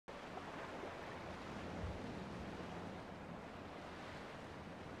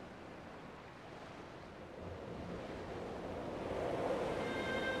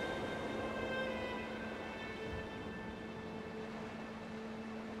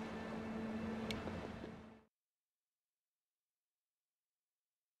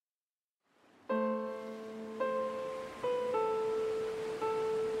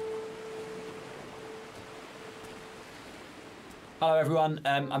Hello everyone,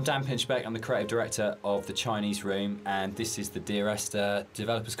 I'm Dan Pinchbeck, I'm the creative director of the Chinese Room, and this is the Dear Esther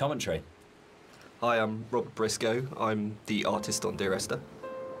developers commentary. Hi, I'm Robert Briscoe, I'm the artist on Dear Esther.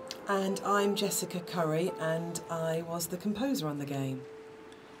 And I'm Jessica Curry, and I was the composer on the game.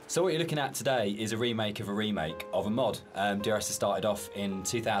 So what you're looking at today is a remake of a mod. Dear Esther started off in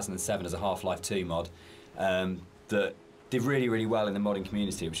 2007 as a Half-Life 2 mod that did really, really well in the modding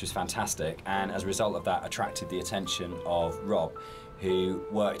community, which was fantastic, and as a result of that attracted the attention of Rob, who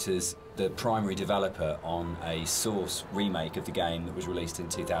worked as the primary developer on a Source remake of the game that was released in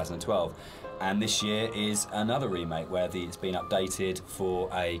 2012. And this year is another remake where it's been updated for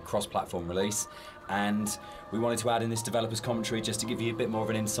a cross-platform release, and we wanted to add in this developer's commentary just to give you a bit more of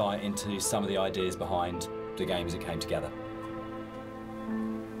an insight into some of the ideas behind the game as it came together.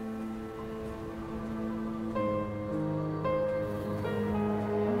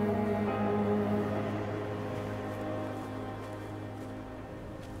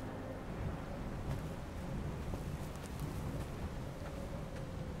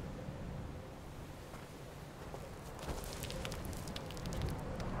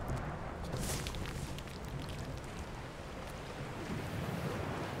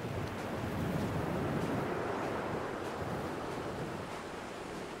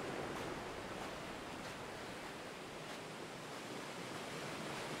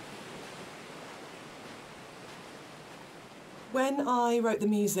 When I wrote the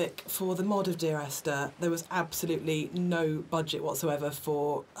music for the mod of Dear Esther, there was absolutely no budget whatsoever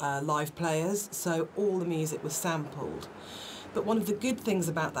for live players, so all the music was sampled. But one of the good things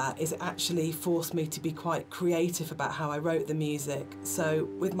about that is it actually forced me to be quite creative about how I wrote the music. So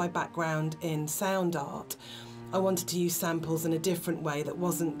with my background in sound art, I wanted to use samples in a different way that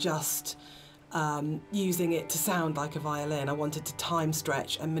wasn't just using it to sound like a violin. I wanted to time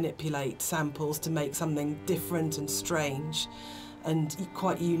stretch and manipulate samples to make something different and strange and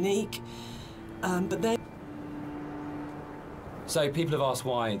quite unique. So people have asked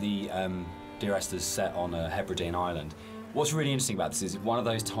why the Dear Esther's set on a Hebridean island. What's really interesting about this is it's one of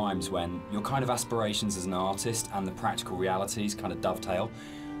those times when your kind of aspirations as an artist and the practical realities kind of dovetail.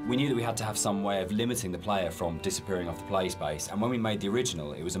 We knew that we had to have some way of limiting the player from disappearing off the play space, and when we made the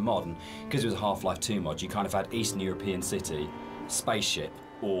original, it was a mod, and because it was a Half-Life 2 mod, you kind of had Eastern European city, spaceship,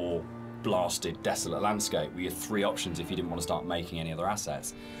 or blasted, desolate landscape, were your three options if you didn't want to start making any other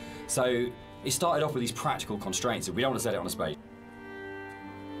assets. So it started off with these practical constraints that we don't want to set it on a space.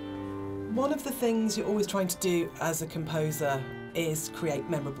 One of the things you're always trying to do as a composer is create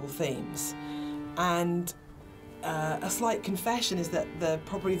memorable themes. And a slight confession is that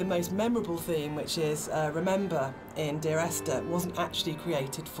probably the most memorable theme, which is Remember in Dear Esther, wasn't actually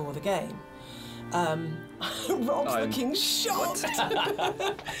created for the game. Rob's looking shocked.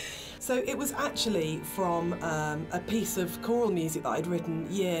 So it was actually from a piece of choral music that I'd written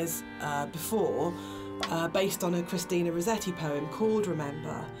years before, based on a Christina Rossetti poem called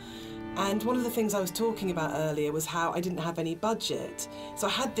Remember. And one of the things I was talking about earlier was how I didn't have any budget. So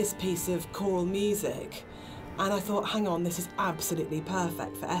I had this piece of choral music, and I thought, hang on, this is absolutely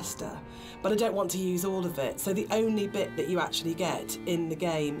perfect for Esther, but I don't want to use all of it. So the only bit that you actually get in the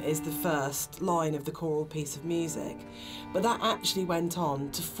game is the first line of the choral piece of music. But that actually went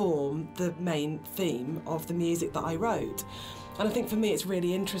on to form the main theme of the music that I wrote. And I think for me it's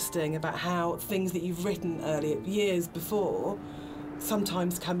really interesting about how things that you've written earlier, years before,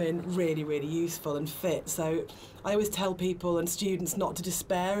 sometimes come in really, really useful and fit. So I always tell people and students not to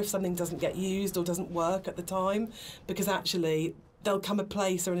despair if something doesn't get used or doesn't work at the time, because actually there'll come a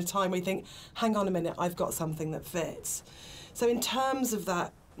place or in a time where you think, hang on a minute, I've got something that fits. So in terms of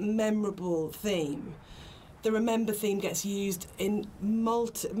that memorable theme, the Remember theme gets used in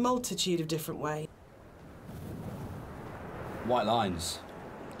multitude of different ways. White lines.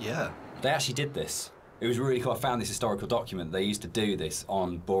 Yeah. They actually did this. It was really cool. I found this historical document. They used to do this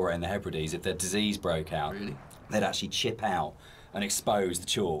on Bora and the Hebrides. If their disease broke out, really? They'd actually chip out and expose the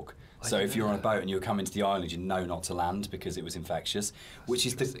chalk. So if you're on a boat and you were coming to the island, you know not to land because it was infectious, which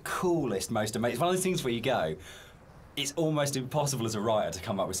is the coolest, most amazing. It's one of those things where you go, it's almost impossible as a writer to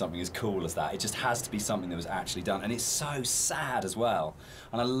come up with something as cool as that. It just has to be something that was actually done. And it's so sad as well.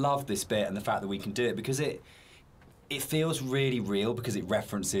 And I love this bit and the fact that we can do it because it feels really real because it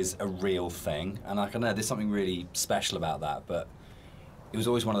references a real thing. And I don't know, there's something really special about that. But it was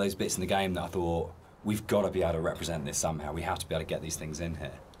always one of those bits in the game that I thought, we've got to be able to represent this somehow. We have to be able to get these things in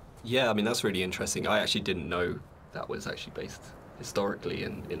here. Yeah, I mean, that's really interesting. I actually didn't know that was actually based historically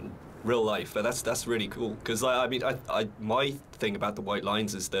in real life, but that's really cool. Because I mean, my thing about the white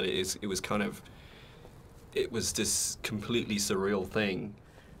lines is that it was this completely surreal thing,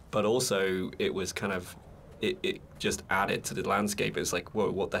 but also it was kind of it just added to the landscape. It's like,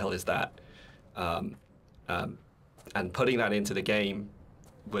 whoa, what the hell is that? And putting that into the game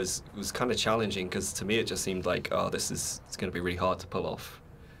was kind of challenging, because to me it just seemed like, oh, it's going to be really hard to pull off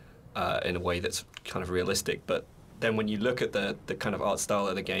in a way that's kind of realistic. But then when you look at the kind of art style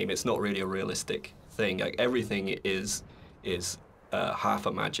of the game, it's not really a realistic thing. Like, everything is half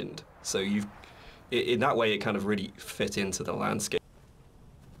imagined. So in that way, it kind of really fit into the landscape.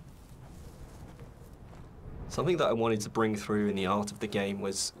 Something that I wanted to bring through in the art of the game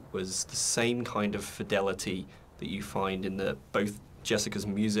was the same kind of fidelity that you find in both Jessica's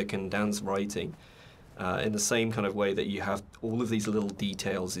music and Dan's writing. In the same kind of way that you have all of these little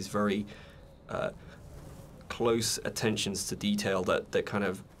details, these very close attentions to detail that kind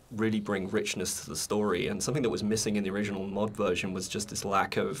of really bring richness to the story. And something that was missing in the original mod version was just this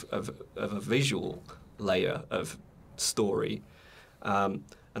lack of a visual layer of story. And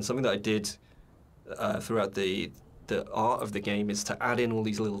something that I did throughout the art of the game is to add in all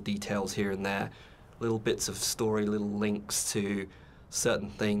these little details here and there, little bits of story, little links to certain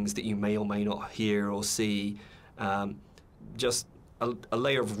things that you may or may not hear or see, just a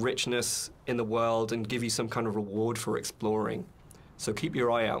layer of richness in the world, and give you some kind of reward for exploring. So keep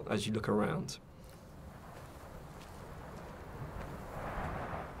your eye out as you look around.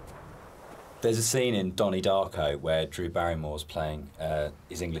 There's a scene in Donnie Darko where Drew Barrymore's playing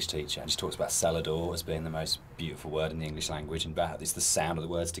his English teacher, and she talks about cellador as being the most beautiful word in the English language, and about it's the sound of the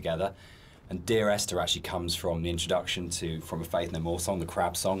words together. And Dear Esther actually comes from the introduction to From a Faith No More song, the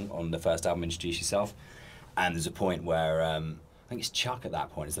Crab song on the first album, Introduce Yourself. And there's a point where, I think it's Chuck at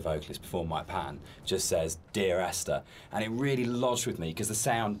that point, as the vocalist before Mike Patton, just says, Dear Esther. And it really lodged with me, because the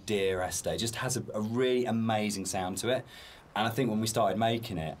sound Dear Esther just has a really amazing sound to it. And I think when we started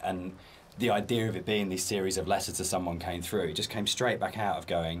making it, and the idea of it being this series of letters to someone came through, it just came straight back out of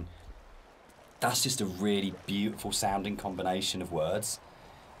going, that's just a really beautiful sounding combination of words.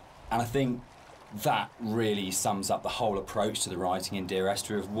 And I think that really sums up the whole approach to the writing in Dear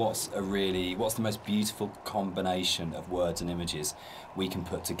Esther, of what's the most beautiful combination of words and images we can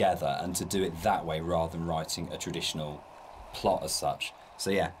put together, and to do it that way rather than writing a traditional plot as such. So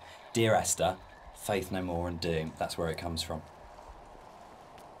yeah, Dear Esther, Faith No More and Doom, that's where it comes from.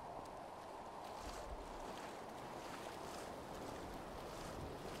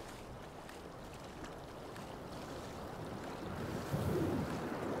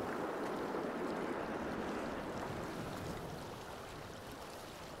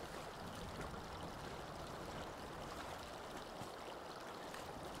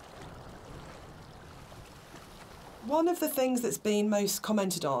 One of the things that's been most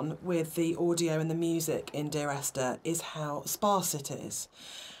commented on with the audio and the music in Dear Esther is how sparse it is.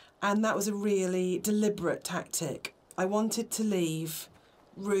 And that was a really deliberate tactic. I wanted to leave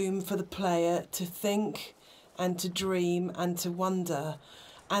room for the player to think and to dream and to wonder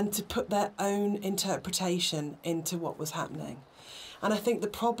and to put their own interpretation into what was happening. And I think the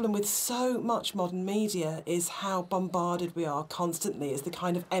problem with so much modern media is how bombarded we are constantly. It's the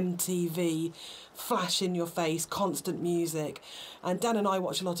kind of MTV, flash in your face, constant music. And Dan and I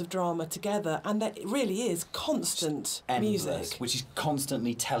watch a lot of drama together, and that really is constant endless, music. which is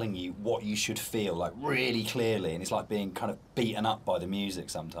constantly telling you what you should feel, like really clearly, and it's like being kind of beaten up by the music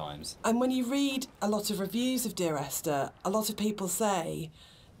sometimes. And when you read a lot of reviews of Dear Esther, a lot of people say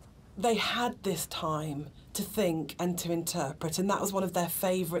they had this time to think and to interpret, and that was one of their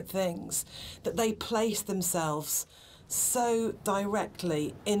favourite things, that they placed themselves so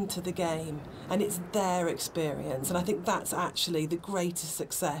directly into the game, and it's their experience. And I think that's actually the greatest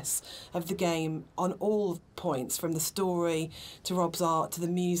success of the game on all points, from the story to Rob's art to the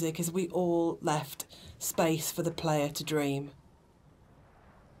music, is we all left space for the player to dream.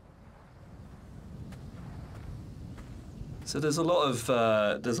 So there's a lot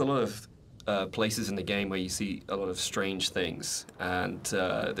of places in the game where you see a lot of strange things, and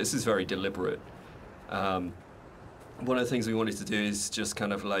this is very deliberate. One of the things we wanted to do is just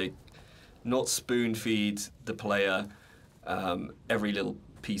kind of like not spoon feed the player every little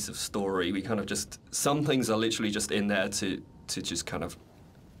piece of story. We kind of just, some things are literally just in there to just kind of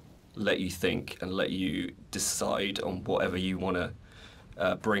let you think and let you decide on whatever you want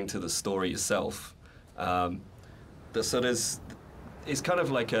to bring to the story yourself. So it's kind of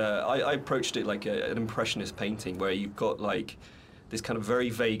like I approached it like an impressionist painting, where you've got like this kind of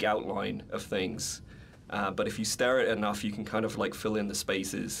very vague outline of things, but if you stare at it enough, you can kind of like fill in the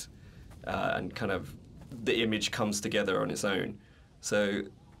spaces, and kind of the image comes together on its own. So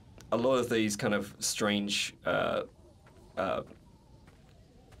a lot of these kind of strange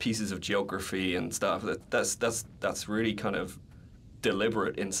pieces of geography and stuff, that's really kind of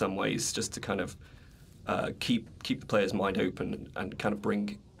deliberate in some ways, just to kind of keep the player's mind open and kind of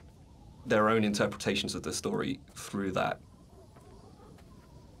bring their own interpretations of the story through that.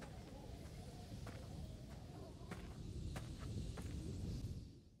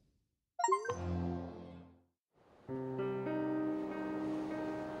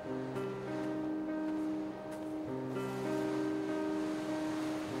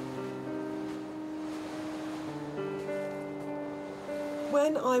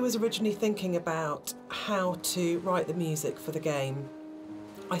 When I was originally thinking about how to write the music for the game,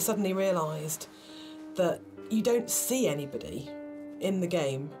 I suddenly realised that you don't see anybody in the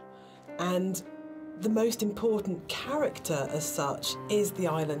game, and the most important character as such is the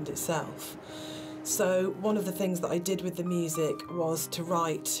island itself. So one of the things that I did with the music was to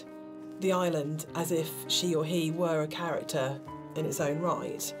write the island as if she or he were a character in its own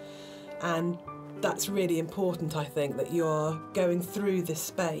right. And that's really important, I think, that you're going through this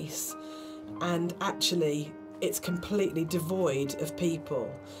space and actually it's completely devoid of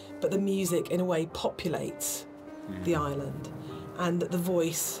people, but the music in a way populates the island, and the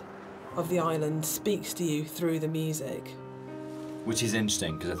voice of the island speaks to you through the music. Which is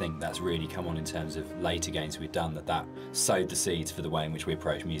interesting, because I think that's really come on in terms of later games we've done, that sowed the seeds for the way in which we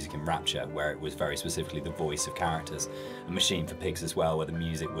approach music in Rapture, where it was very specifically the voice of characters. A Machine for Pigs as well, where the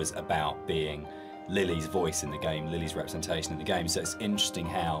music was about being Lily's voice in the game, Lily's representation in the game. So it's interesting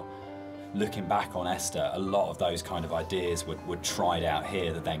how, looking back on Esther, a lot of those kind of ideas were tried out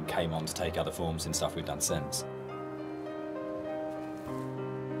here that then came on to take other forms in stuff we've done since.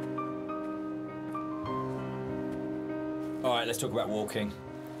 All right, let's talk about walking.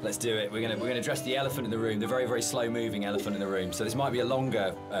 Let's do it. We're gonna address the elephant in the room, the very, very slow-moving elephant in the room. So this might be a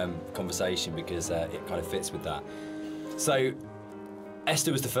longer conversation because it kind of fits with that. So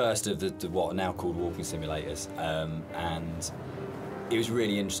Esther was the first of the what are now called walking simulators, and it was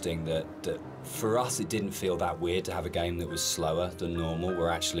really interesting that for us it didn't feel that weird to have a game that was slower than normal, where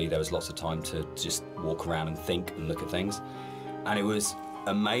actually there was lots of time to just walk around and think and look at things. And it was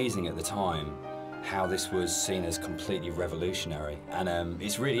amazing at the time how this was seen as completely revolutionary, and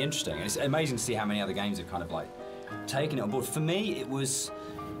it's really interesting, and it's amazing to see how many other games have kind of like taken it on board. For me,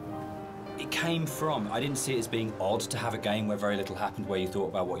 it came from, I didn't see it as being odd to have a game where very little happened, where you thought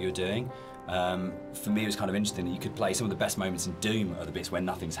about what you were doing. For me, it was kind of interesting that you could play some of the best moments in Doom are the bits where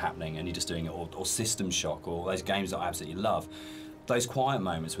nothing's happening and you're just doing it, or System Shock, or those games that I absolutely love. Those quiet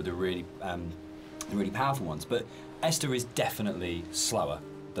moments were the really powerful ones. But Esther is definitely slower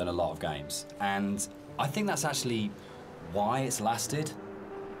than a lot of games, and I think that's actually why it's lasted.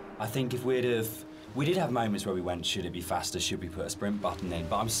 I think if we did have moments where we went, should it be faster, should we put a sprint button in,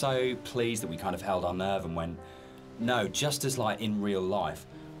 but I'm so pleased that we kind of held our nerve and went, no, just as like in real life,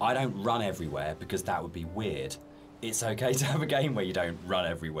 I don't run everywhere because that would be weird. It's okay to have a game where you don't run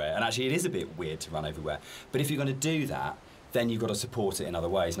everywhere, and actually it is a bit weird to run everywhere, but if you're going to do that, then you've got to support it in other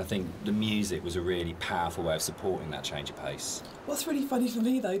ways, and I think the music was a really powerful way of supporting that change of pace. What's really funny for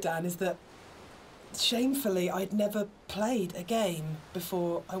me though, Dan, is that shamefully I'd never played a game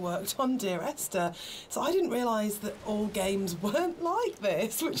before I worked on Dear Esther, so I didn't realise that all games weren't like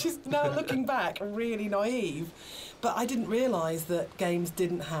this, which is now looking back really naive. But I didn't realise that games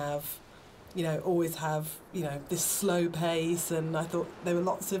didn't have, always have, this slow pace, and I thought there were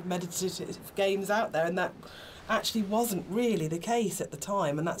lots of meditative games out there, and that actually wasn't really the case at the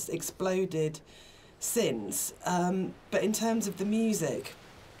time, and that's exploded since. But in terms of the music,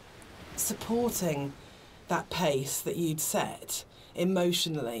 supporting that pace that you'd set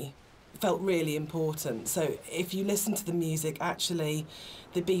emotionally felt really important. So if you listen to the music, actually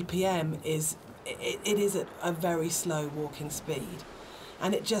the BPM is at a very slow walking speed,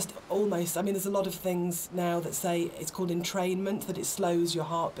 and it just almost, there's a lot of things now that say it's called entrainment, that it slows your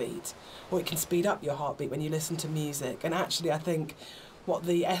heartbeat, or it can speed up your heartbeat when you listen to music. And actually I think what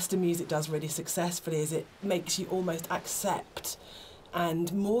the Esther music does really successfully is it makes you almost accept,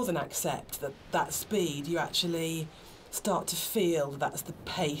 and more than accept, that speed. You actually start to feel that's the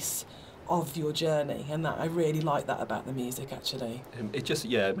pace of your journey, and that I really like that about the music actually.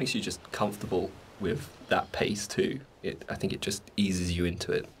 It makes you just comfortable with that pace too. I think it just eases you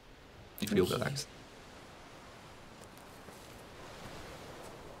into it. You feel relaxed.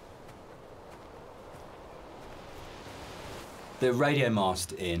 The radio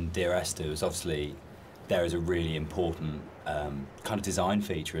mast in Dear Esther was obviously there as a really important kind of design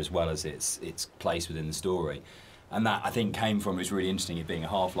feature, as well as its place within the story. And that, I think, came from, it was really interesting, it being a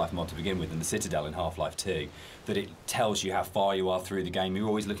Half-Life mod to begin with, and the Citadel in Half-Life 2, that it tells you how far you are through the game. You're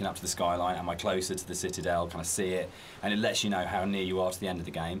always looking up to the skyline, am I closer to the Citadel, can I see it? And it lets you know how near you are to the end of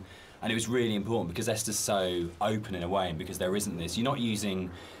the game. And it was really important because Esther's so open in a way, and because there isn't this, you're not using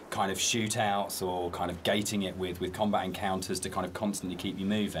kind of shootouts or kind of gating it with combat encounters to kind of constantly keep you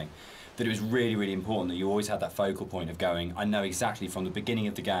moving, that it was really, really important that you always had that focal point of going, I know exactly from the beginning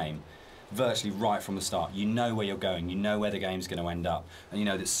of the game, virtually right from the start, you know where you're going, you know where the game's going to end up, and you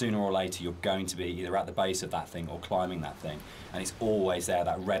know that sooner or later you're going to be either at the base of that thing or climbing that thing, and it's always there,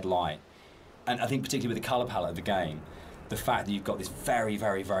 that red light. And I think particularly with the colour palette of the game, the fact that you've got this very,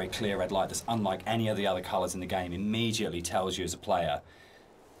 very, very clear red light that's unlike any of the other colours in the game immediately tells you as a player,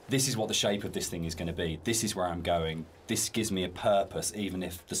 this is what the shape of this thing is going to be, this is where I'm going, this gives me a purpose, even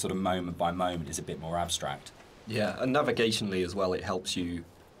if the sort of moment by moment is a bit more abstract. Yeah, and navigationally as well, it helps you,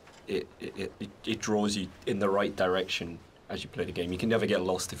 it draws you in the right direction as you play the game. You can never get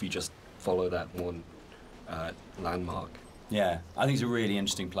lost if you just follow that one landmark. Yeah, I think it's a really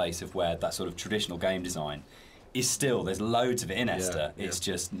interesting place of where that sort of traditional game design is still, there's loads of it in Esther, it's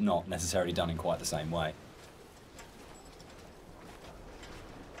just not necessarily done in quite the same way.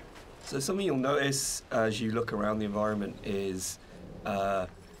 So something you'll notice as you look around the environment is,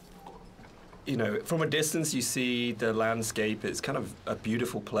 you know, from a distance you see the landscape. It's kind of a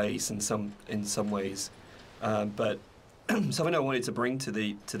beautiful place in some ways, but something I wanted to bring to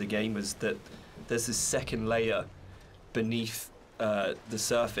the game was that there's this second layer beneath the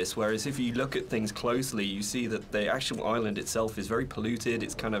surface. Whereas if you look at things closely, you see that the actual island itself is very polluted.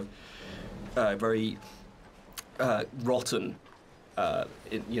 It's kind of very rotten.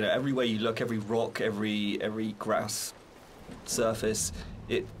 You know, everywhere you look, every rock, every grass surface,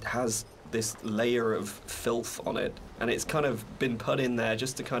 it has this layer of filth on it, and it's kind of been put in there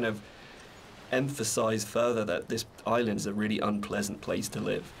just to kind of emphasize further that this island is a really unpleasant place to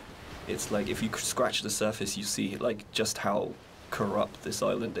live. It's like if you scratch the surface, you see like just how corrupt this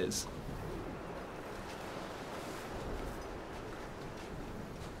island is.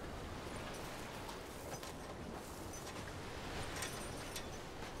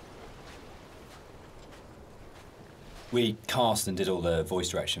 We cast and did all the voice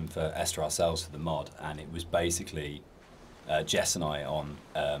direction for Esther ourselves for the mod, and it was basically Jess and I on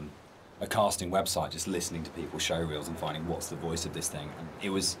a casting website just listening to people's show reels and finding what's the voice of this thing. And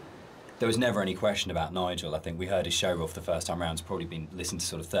there was never any question about Nigel. I think we heard his show reel for the first time round. It's probably been listened to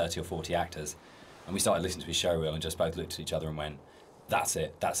sort of 30 or 40 actors, and we started listening to his show reel and just both looked at each other and went, that's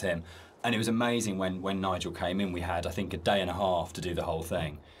it, that's him. And it was amazing when Nigel came in. We had, I think, a day and a half to do the whole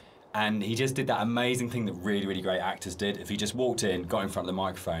thing. And he just did that amazing thing that really, really great actors did. If he just walked in, got in front of the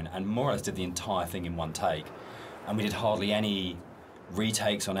microphone, and more or less did the entire thing in one take. And we did hardly any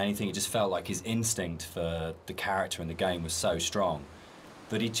retakes on anything. It just felt like his instinct for the character in the game was so strong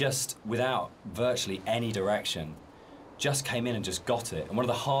that he just, without virtually any direction, just came in and just got it. And one of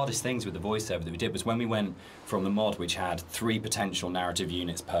the hardest things with the voiceover that we did was when we went from the mod, which had 3 potential narrative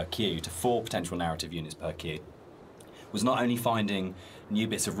units per queue, to 4 potential narrative units per queue, was not only finding new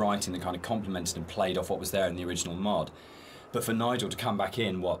bits of writing that kind of complemented and played off what was there in the original mod, but for Nigel to come back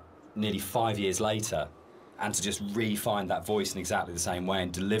in, nearly 5 years later, and to just re-find that voice in exactly the same way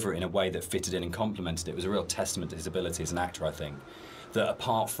and deliver it in a way that fitted in and complemented it was a real testament to his ability as an actor, I think. That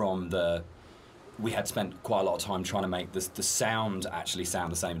apart from we had spent quite a lot of time trying to make the sound actually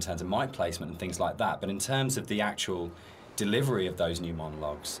sound the same in terms of mic placement and things like that, but in terms of the actual delivery of those new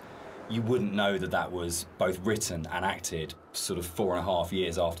monologues, you wouldn't know that that was both written and acted sort of 4.5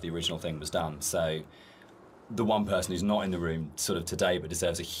 years after the original thing was done. So the one person who's not in the room sort of today but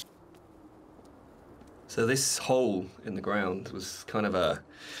deserves a... So this hole in the ground was kind of a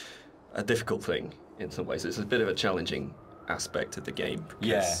difficult thing in some ways. It's a bit of a challenging aspect of the game.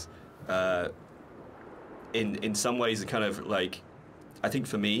 Because, in some ways, it kind of like, I think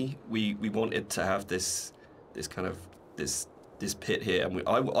for me, we wanted to have this kind of this pit here, and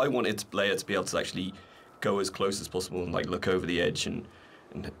I wanted the player to be able to actually go as close as possible and like look over the edge and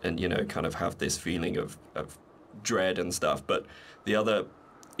you know, kind of have this feeling of dread and stuff. But the other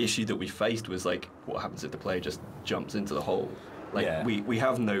issue that we faced was like, what happens if the player just jumps into the hole? Like we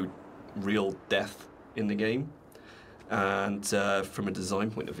have no real death in the game. And from a design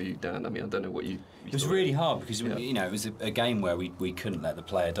point of view, Dan, I mean, I don't know what you it was really hard because you know, it was a game where we couldn't let the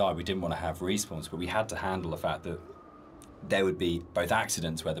player die. We didn't want to have respawns, but we had to handle the fact that there would be both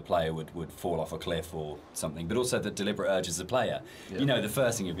accidents where the player would fall off a cliff or something, but also the deliberate urges of the player. Yeah. You know, the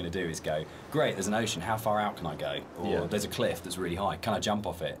first thing you're going to do is go, great, there's an ocean, how far out can I go? Or there's a cliff that's really high, can I jump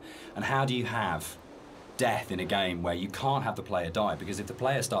off it? And how do you have death in a game where you can't have the player die? Because if the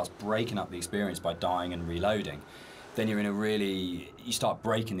player starts breaking up the experience by dying and reloading, then you're in you start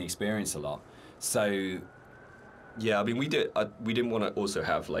breaking the experience a lot. So yeah, I mean, we didn't want to also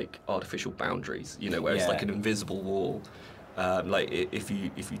have like artificial boundaries, you know, where it's like an invisible wall If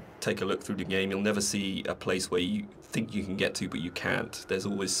you take a look through the game, you'll never see a place where you think you can get to, but you can't. There's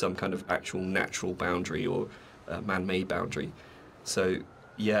always some kind of actual natural boundary or man-made boundary. So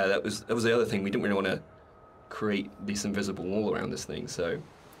yeah, that was the other thing. We didn't really want to create this invisible wall around this thing. So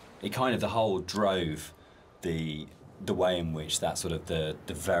it kind of, the whole drove the way in which that sort of the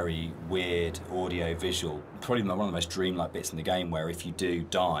very weird audio visual, probably one of the most dreamlike bits in the game, where if you do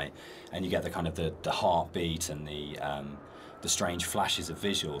die and you get the kind of the heartbeat and the strange flashes of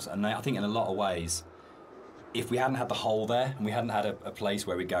visuals. And I think in a lot of ways, if we hadn't had the hole there and we hadn't had a place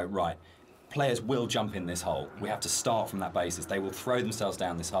where we go, right, players will jump in this hole, we have to start from that basis, they will throw themselves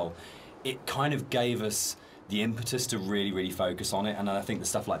down this hole, it kind of gave us the impetus to really, really focus on it. And I think the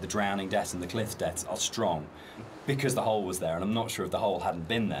stuff like the drowning deaths and the cliff deaths are strong because the hole was there, and I'm not sure if the hole hadn't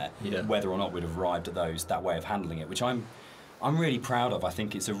been there, whether or not we'd have arrived at that way of handling it, which I'm really proud of. I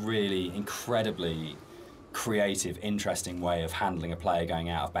think it's a really incredibly creative, interesting way of handling a player going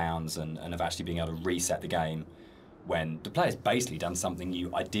out of bounds and of actually being able to reset the game when the player's basically done something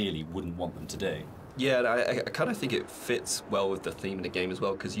you ideally wouldn't want them to do. Yeah, and I kind of think it fits well with the theme of the game as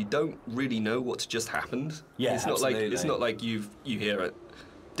well, because you don't really know what's just happened. Yeah, it's not like you hear a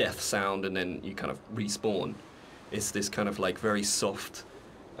death sound and then you kind of respawn. It's this kind of like very soft,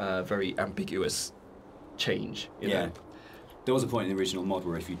 very ambiguous change. You know? There was a point in the original mod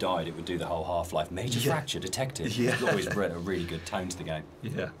where if you died, it would do the whole Half-Life major fracture detected. Yeah. It always brought a really good tone to the game.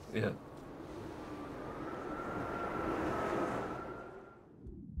 Yeah, yeah.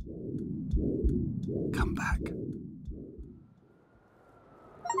 Come back.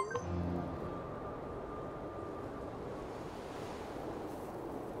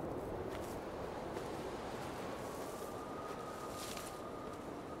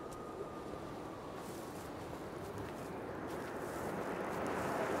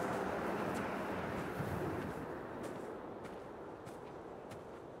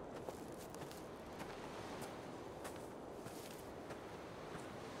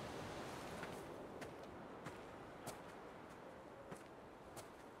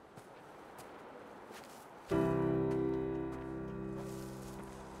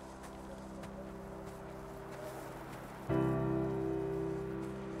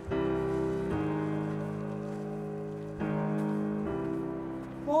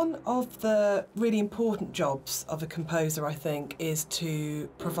 One of the really important jobs of a composer, I think, is to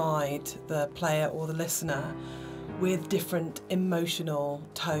provide the player or the listener with different emotional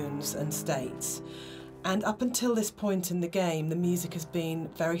tones and states. And up until this point in the game, the music has been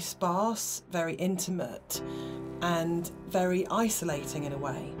very sparse, very intimate, and very isolating in a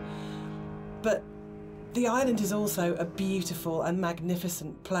way. But the island is also a beautiful and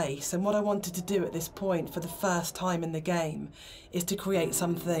magnificent place, and what I wanted to do at this point for the first time in the game is to create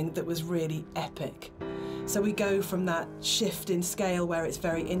something that was really epic. So we go from that shift in scale where it's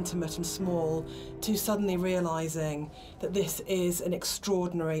very intimate and small to suddenly realising that this is an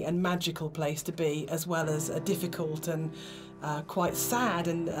extraordinary and magical place to be, as well as a difficult and quite sad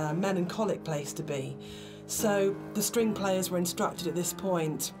and melancholic place to be. So the string players were instructed at this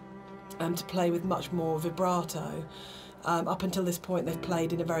point to play with much more vibrato. Up until this point they've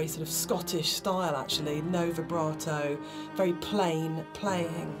played in a very sort of Scottish style actually, no vibrato, very plain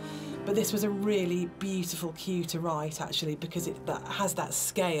playing. But this was a really beautiful cue to write actually, because it has that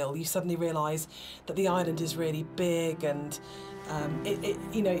scale. You suddenly realise that the island is really big, and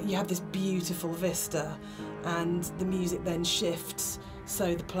you know, you have this beautiful vista, and the music then shifts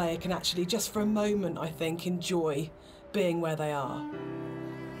so the player can actually just for a moment, I think, enjoy being where they are.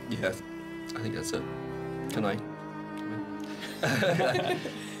 Yeah, I think that's it. Can I?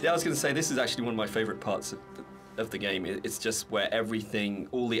 Yeah, I was going to say, this is actually one of my favourite parts of the game. It's just where everything,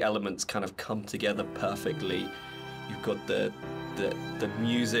 all the elements kind of come together perfectly. You've got the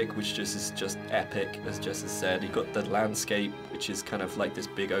music, which is just epic, as Jess has said. You've got the landscape, which is kind of like this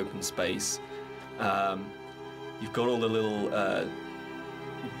big open space. You've got all the little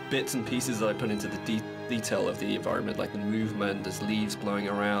bits and pieces that I put into the detail of the environment, like the movement. There's leaves blowing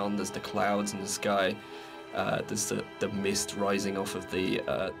around, there's the clouds in the sky, there's the mist rising off of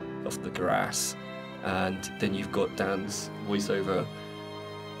the grass, and then you've got Dan's voiceover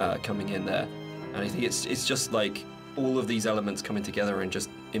coming in there, and I think it's just like all of these elements coming together and just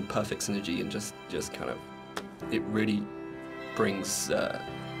in perfect synergy, and just kind of, it really brings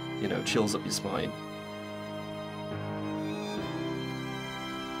you know, chills up your spine.